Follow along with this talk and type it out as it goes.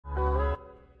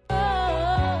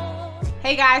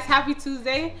Hey guys, happy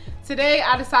Tuesday. Today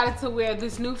I decided to wear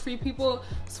this new Free People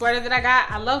sweater that I got.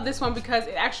 I love this one because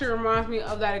it actually reminds me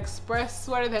of that Express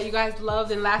sweater that you guys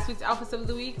loved in last week's outfits of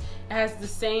the week. It has the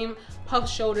same puffed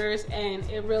shoulders and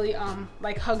it really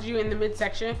like hugs you in the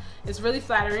midsection. It's really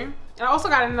flattering. And I also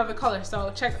got another color,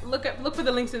 so look for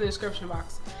the links in the description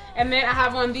box. And then I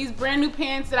have on these brand new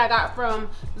pants that I got from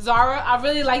Zara. I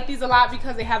really like these a lot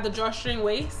because they have the drawstring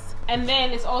waist, and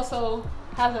then it's also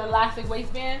has an elastic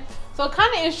waistband, so it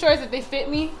kind of ensures that they fit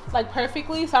me like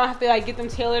perfectly, so I don't have to like get them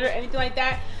tailored or anything like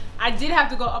that. I did have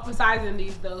to go up a size in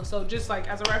these though, so just like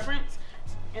as a reference.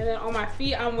 And then on my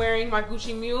feet I'm wearing my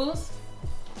Gucci mules.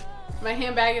 My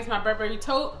handbag is my Burberry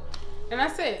tote, and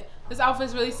that's it. This outfit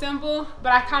is really simple,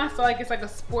 but I kind of feel like it's like a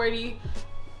sporty,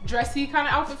 dressy kind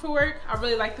of outfit for work. I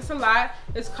really like this a lot.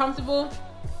 It's comfortable,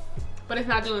 but it's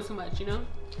not doing too much, you know?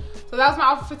 So that was my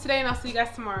outfit for today, and I'll see you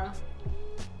guys tomorrow.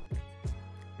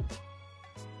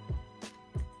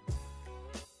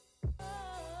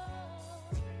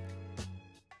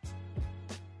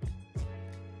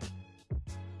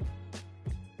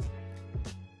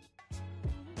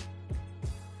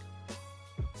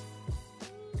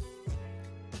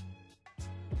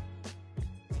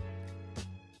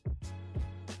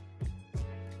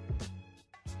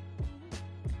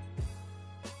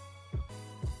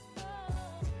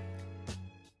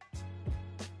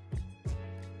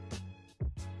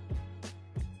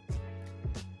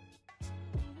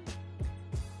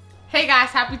 Hey guys,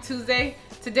 happy Tuesday.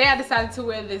 Today I decided to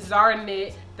wear this Zara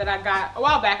knit that I got a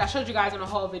while back. I showed you guys in a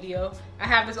haul video. I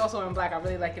have this also in black. I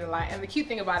really like it a lot. And the cute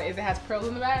thing about it is it has pearls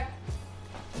in the back.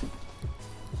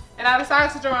 And I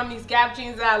decided to throw on these Gap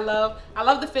jeans that I love. I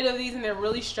love the fit of these and they're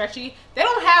really stretchy. They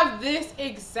don't have this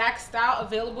exact style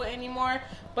available anymore,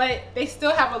 but they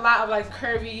still have a lot of like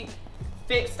curvy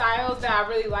fit styles that I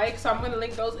really like. So I'm going to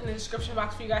link those in the description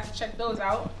box for you guys to check those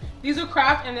out. These were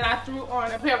cropped, and then I threw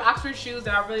on a pair of Oxford shoes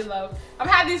that I really love. I've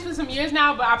had these for some years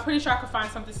now, but I'm pretty sure I could find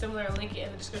something similar and link it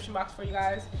in the description box for you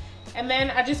guys. And then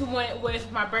I just went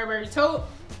with my Burberry tote.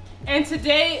 And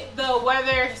today the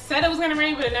weather said it was gonna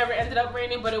rain, but it never ended up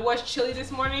raining, but it was chilly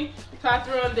this morning. So I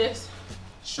threw on this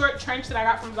short trench that I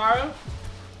got from Zara.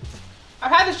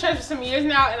 I've had this trench for some years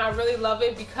now, and I really love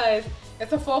it because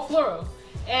it's a fall floral.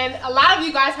 And a lot of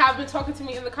you guys have been talking to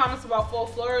me in the comments about fall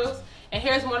florals. And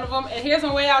here's one of them, and here's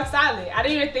my way out styling. I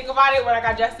didn't even think about it when I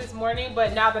got dressed this morning,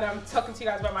 but now that I'm talking to you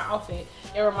guys about my outfit,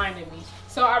 it reminded me.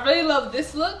 So I really love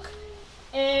this look,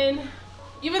 and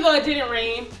even though it didn't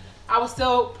rain, I was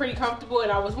still pretty comfortable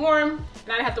and I was warm, and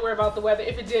I didn't have to worry about the weather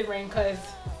if it did rain, because,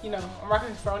 you know, I'm rocking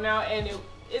this fro now, and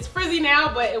it's frizzy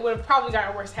now, but it would have probably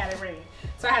gotten worse had it rained.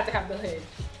 So I had to have the hood.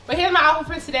 But here's my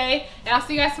outfit for today, and I'll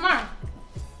see you guys tomorrow.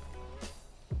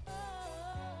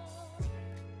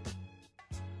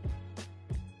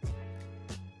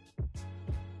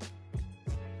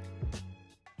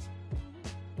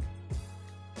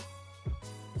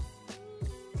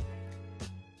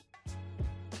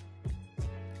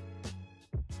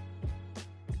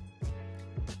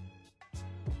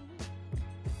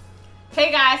 Hey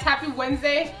guys, happy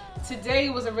Wednesday. Today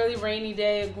was a really rainy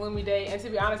day, a gloomy day, and to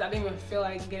be honest, I didn't even feel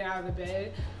like getting out of the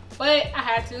bed, but I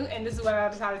had to, and this is what I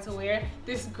decided to wear.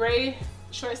 This gray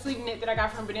short sleeve knit that I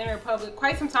got from Banana Republic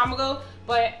quite some time ago,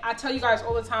 but I tell you guys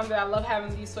all the time that I love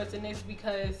having these sorts of knits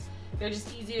because they're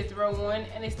just easy to throw on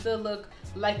and they still look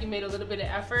like you made a little bit of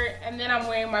effort. And then I'm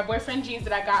wearing my boyfriend jeans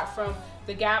that I got from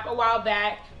the Gap a while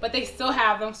back, but they still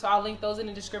have them, so I'll link those in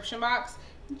the description box.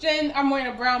 Then I'm wearing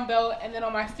a brown belt, and then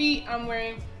on my feet I'm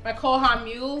wearing my Cole Haan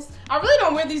mules. I really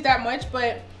don't wear these that much,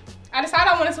 but I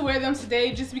decided I wanted to wear them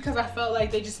today just because I felt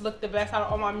like they just looked the best out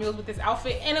of all my mules with this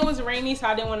outfit, and it was rainy, so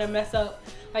I didn't want to mess up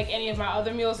like any of my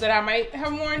other mules that I might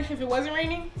have worn if it wasn't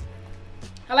raining.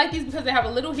 I like these because they have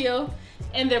a little heel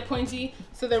and they're pointy,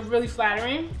 so they're really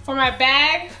flattering. For my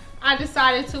bag, I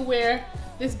decided to wear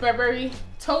this Burberry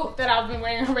tote that I've been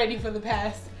wearing already for the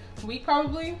past week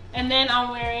probably. And then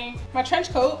I'm wearing my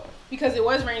trench coat because it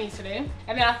was rainy today.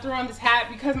 And then I threw on this hat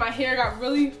because my hair got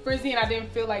really frizzy and I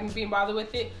didn't feel like being bothered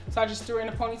with it, so I just threw it in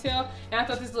a ponytail. And I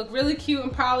thought this looked really cute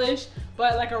and polished,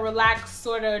 but like a relaxed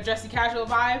sort of dressy casual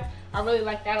vibe. I really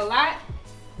like that a lot.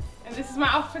 And this is my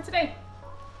outfit for today.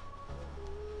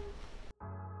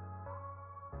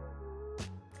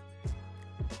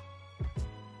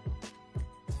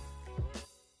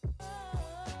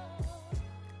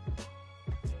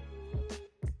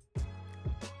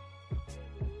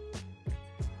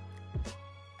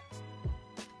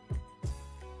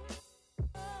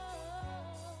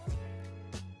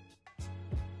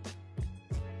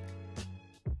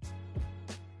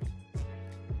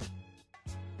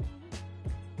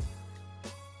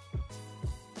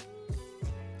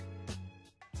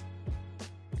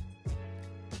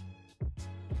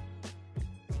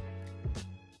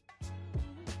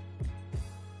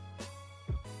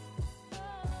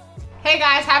 Hey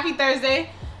guys, happy Thursday.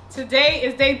 Today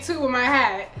is day 2 with my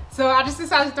hat. So I just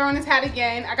decided to throw on this hat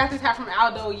again. I got this hat from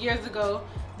Aldo years ago.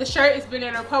 The shirt is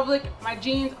Banana Republic. My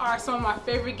jeans are some of my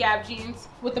favorite Gap jeans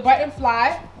with the button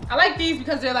fly. I like these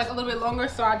because they're like a little bit longer,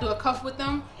 so I do a cuff with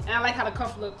them, and I like how the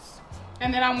cuff looks.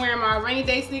 And then I'm wearing my rainy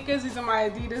day sneakers. These are my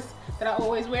Adidas that I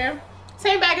always wear.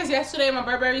 Same bag as yesterday, my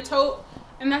Burberry tote,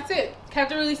 and that's it.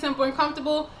 Kept it really simple and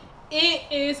comfortable. It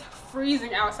is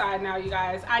freezing outside now, you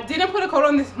guys. I didn't put a coat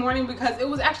on this morning because it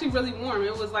was actually really warm.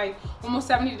 It was like almost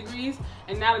 70 degrees,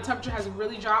 and now the temperature has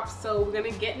really dropped, so we're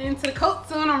gonna get into the coat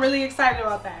soon. I'm really excited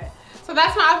about that. So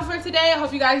that's my outfit for today. I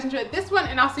hope you guys enjoyed this one,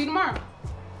 and I'll see you tomorrow.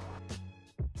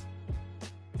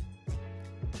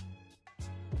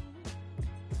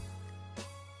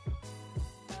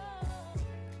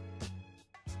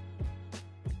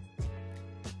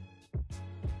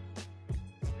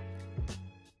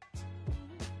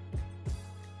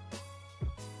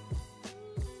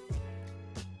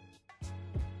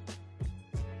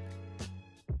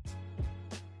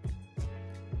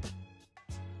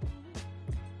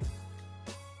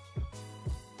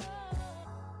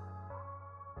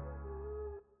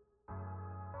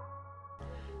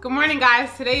 Good morning,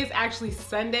 guys. Today is actually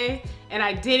Sunday, and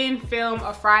I didn't film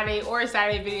a Friday or a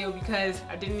Saturday video because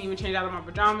I didn't even change out of my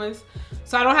pajamas.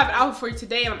 So I don't have an outfit for you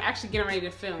today, and I'm actually getting ready to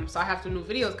film, so I have some new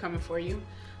videos coming for you.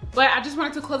 But I just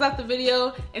wanted to close out the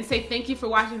video and say thank you for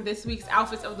watching this week's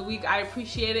Outfits of the Week. I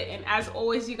appreciate it, and as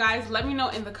always, you guys, let me know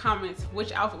in the comments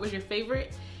which outfit was your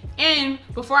favorite. And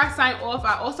before I sign off,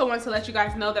 I also want to let you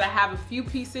guys know that I have a few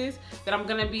pieces that I'm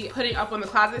gonna be putting up on the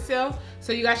closet sale,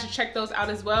 so you guys should check those out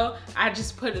as well. I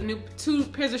just put a new 2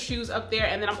 pairs of shoes up there,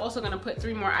 and then I'm also gonna put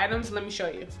 3 more items. Let me show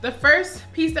you. The first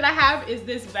piece that I have is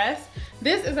this vest.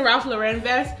 This is a Ralph Lauren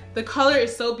vest. The color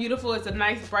is so beautiful. It's a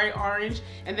nice bright orange,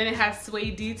 and then it has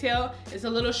suede detail. It's a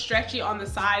little stretchy on the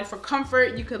side. For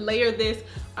comfort, you could layer this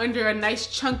under a nice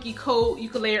chunky coat. You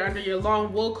could layer under your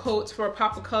long wool coats for a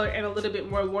pop of color and a little bit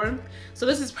more warmth. So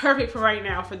this is perfect for right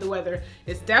now for the weather.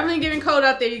 It's definitely getting cold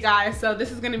out there, you guys, so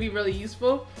this is gonna be really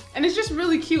useful. And it's just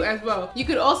really cute as well. You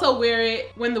could also wear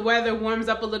it when the weather warms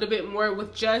up a little bit more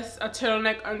with just a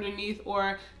turtleneck underneath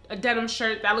or a denim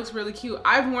shirt. That looks really cute.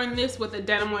 I've worn this with a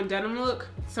denim on denim look,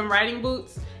 some riding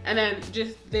boots, and then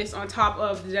just this on top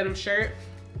of the denim shirt.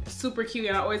 Super cute,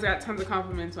 and I always got tons of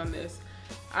compliments on this.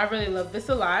 I really love this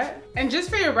a lot. And just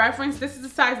for your reference, this is a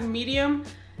size medium.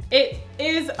 It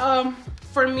is,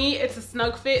 for me, it's a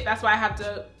snug fit. That's why I have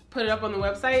to put it up on the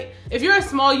website. If you're a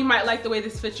small, you might like the way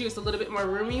this fits you. It's a little bit more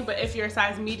roomy, but if you're a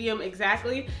size medium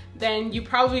exactly, then you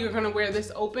probably are gonna wear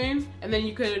this open, and then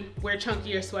you could wear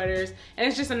chunkier sweaters. And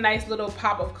it's just a nice little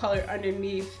pop of color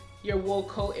underneath your wool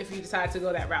coat if you decide to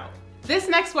go that route. This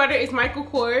next sweater is Michael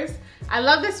Kors. I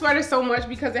love this sweater so much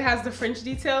because it has the French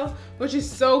detail, which is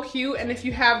so cute. And if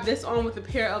you have this on with a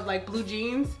pair of like blue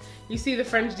jeans, you see the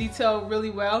French detail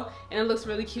really well, and it looks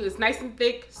really cute. It's nice and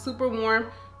thick, super warm,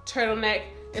 turtleneck.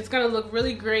 It's gonna look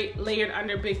really great layered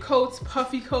under big coats,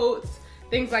 puffy coats,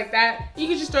 things like that. You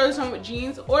can just throw this on with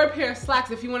jeans or a pair of slacks.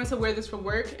 If you wanted to wear this for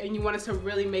work and you wanted to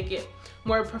really make it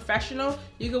more professional,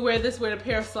 you could wear this with a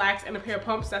pair of slacks and a pair of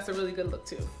pumps. That's a really good look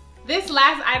too. This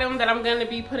last item that I'm gonna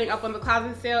be putting up on the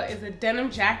closet sale is a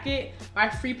denim jacket by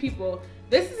Free People.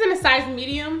 This is in a size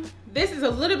medium. This is a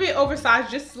little bit oversized,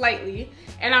 just slightly,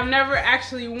 and I've never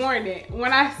actually worn it.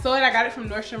 When I saw it, I got it from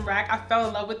Nordstrom Rack. I fell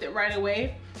in love with it right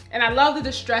away, and I love the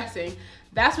distressing.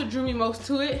 That's what drew me most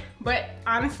to it, but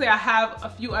honestly, I have a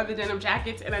few other denim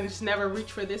jackets, and I just never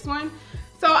reached for this one.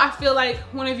 So I feel like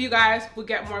one of you guys would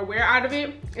get more wear out of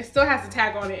it. It still has the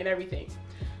tag on it and everything.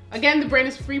 Again, the brand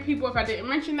is Free People if I didn't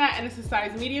mention that, and it's a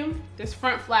size medium. This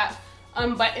front flap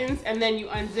unbuttons, and then you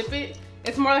unzip it.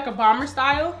 It's more like a bomber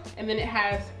style, and then it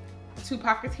has 2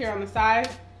 pockets here on the side.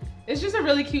 It's just a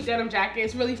really cute denim jacket.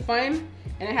 It's really fun,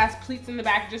 and it has pleats in the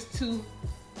back, just 2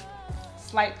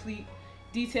 slight pleat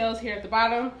details here at the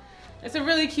bottom. It's a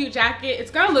really cute jacket.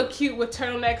 It's gonna look cute with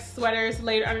turtlenecks, sweaters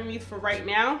layered underneath for right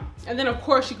now. And then of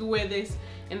course you could wear this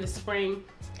in the spring.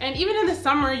 And even in the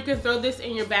summer, you can throw this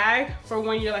in your bag for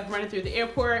when you're like running through the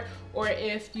airport, or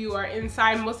if you are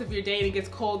inside most of your day and it gets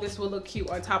cold, this will look cute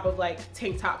on top of like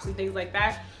tank tops and things like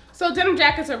that. So denim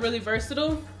jackets are really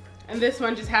versatile, and this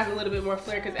one just has a little bit more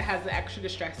flair because it has the extra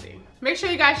distressing. Make sure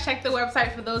you guys check the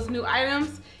website for those new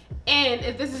items. And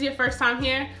if this is your first time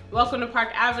here, welcome to Park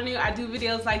Avenue. I do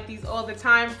videos like these all the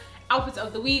time. Outfits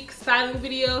of the week, styling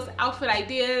videos, outfit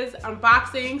ideas,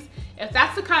 unboxings. If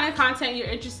that's the kind of content you're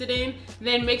interested in,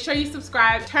 then make sure you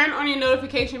subscribe, turn on your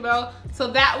notification bell, so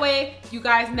that way you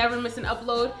guys never miss an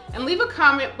upload. And leave a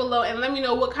comment below and let me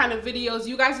know what kind of videos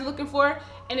you guys are looking for.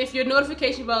 And if your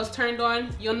notification bell is turned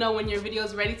on, you'll know when your video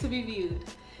is ready to be viewed.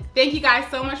 Thank you guys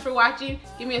so much for watching.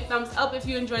 Give me a thumbs up if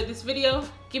you enjoyed this video.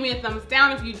 Give me a thumbs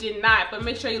down if you did not, but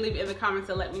make sure you leave it in the comments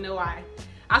and let me know why.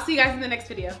 I'll see you guys in the next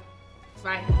video.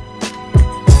 Bye.